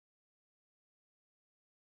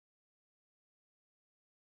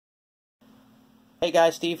Hey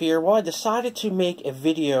guys, Steve here. Well, I decided to make a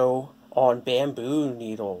video on bamboo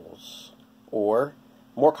needles, or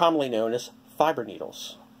more commonly known as fiber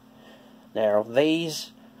needles. Now,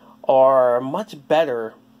 these are much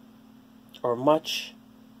better or much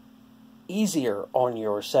easier on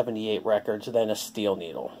your 78 records than a steel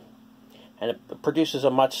needle. And it produces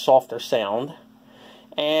a much softer sound.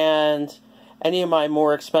 And any of my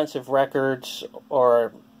more expensive records,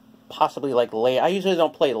 or possibly like I usually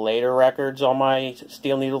don't play later records on my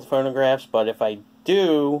steel needle phonographs, but if I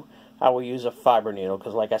do, I will use a fiber needle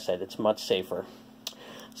because, like I said, it's much safer.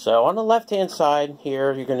 So on the left hand side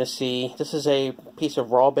here, you're going to see this is a piece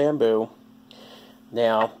of raw bamboo.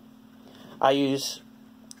 Now, I use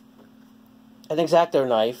an X-Acto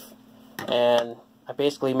knife, and I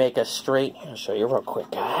basically make a straight. I'll show you real quick,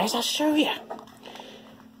 guys. I'll show you.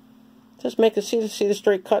 Just make the see the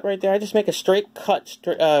straight cut right there. I just make a straight cut,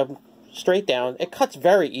 straight down. It cuts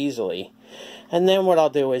very easily. And then what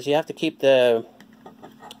I'll do is you have to keep this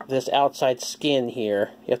outside skin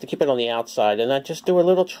here. You have to keep it on the outside, and I just do a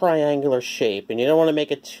little triangular shape. And you don't want to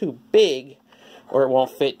make it too big, or it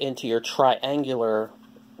won't fit into your triangular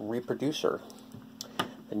reproducer,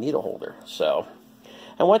 the needle holder. So,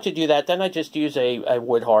 and once you do that, then I just use a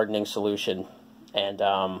wood hardening solution. And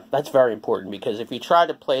that's very important, because if you try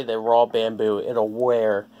to play the raw bamboo, it'll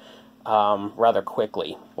wear rather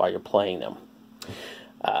quickly while you're playing them.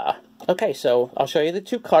 Okay, so I'll show you the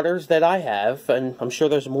two cutters that I have, and I'm sure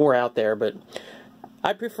there's more out there, but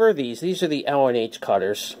I prefer these. These are the L&H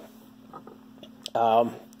cutters.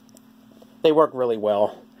 They work really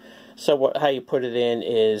well. So how you put it in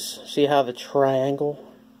is, see how the triangle?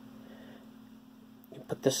 You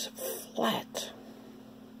put this flat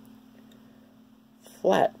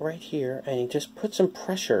right here, and you just put some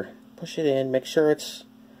pressure, push it in, make sure it's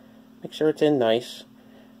in nice.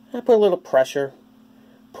 I put a little pressure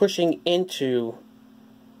pushing into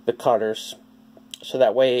the cutters, so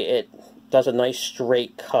that way it does a nice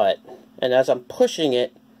straight cut. And as I'm pushing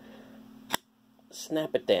it,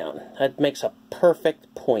 snap it down. That makes a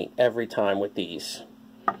perfect point every time with these.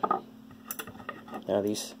 Now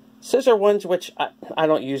these scissor ones, which I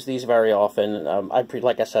don't use these very often.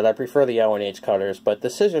 Like I said, I prefer the L&H cutters, but the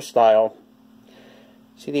scissor style,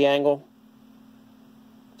 see the angle?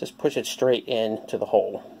 Just push it straight into the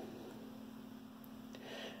hole.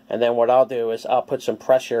 And then what I'll do is I'll put some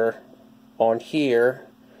pressure on here,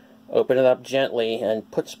 open it up gently,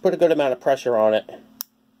 and put a good amount of pressure on it.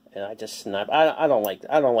 And I just snap. I don't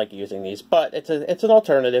like using these, but it's an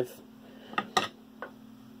alternative.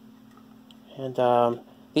 And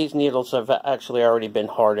these needles have actually already been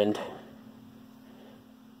hardened.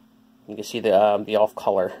 You can see the off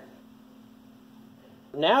color.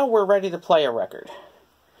 Now we're ready to play a record.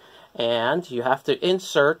 And you have to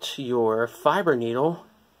insert your fiber needle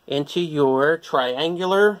into your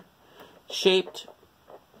triangular shaped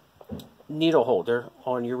needle holder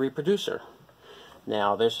on your reproducer.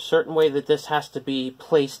 Now there's a certain way that this has to be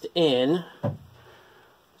placed in.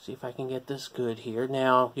 See if I can get this good here.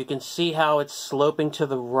 Now, you can see how it's sloping to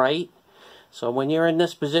the right. So when you're in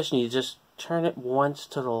this position, you just turn it once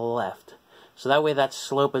to the left. So that way that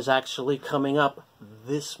slope is actually coming up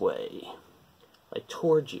this way, like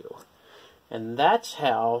towards you. And that's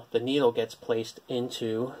how the needle gets placed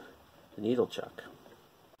into the needle chuck.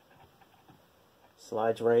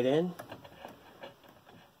 Slides right in.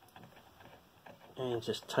 And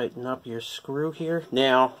just tighten up your screw here.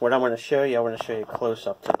 Now, what I'm going to show you, I want to show you close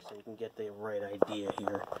up too, so you can get the right idea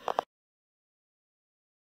here.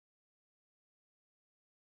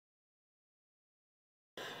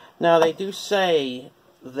 Now, they do say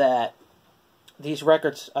that these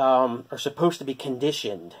records are supposed to be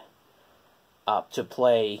conditioned to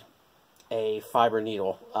play a fiber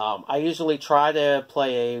needle. I usually try to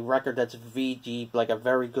play a record that's VG, like a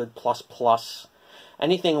very good plus.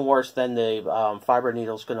 Anything worse than the fiber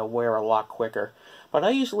needle is going to wear a lot quicker. But I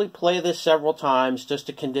usually play this several times just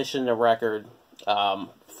to condition the record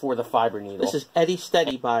for the fiber needle. This is Eddie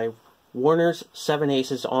Steady by Warner's 7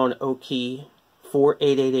 Aces on Oki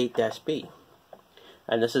 4888-B.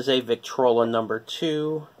 And this is a Victrola number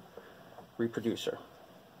 2 reproducer.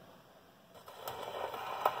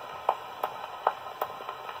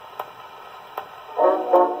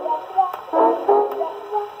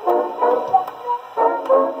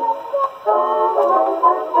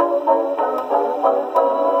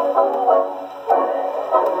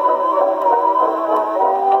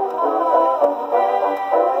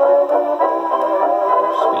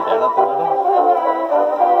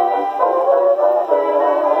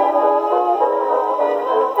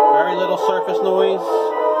 surface noise.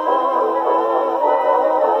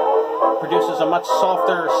 Produces a much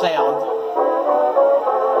softer sound.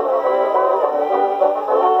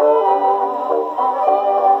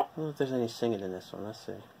 if there's any singing in this one. Let's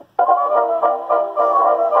see. I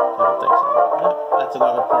don't think so. Oh, that's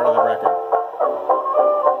another part of the record.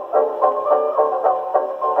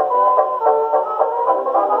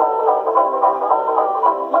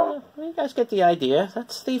 You guys get the idea.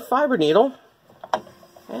 That's the fiber needle.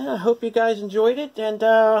 And I hope you guys enjoyed it. And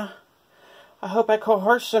I hope I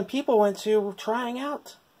coerced some people into trying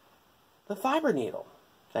out the fiber needle.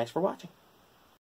 Thanks for watching.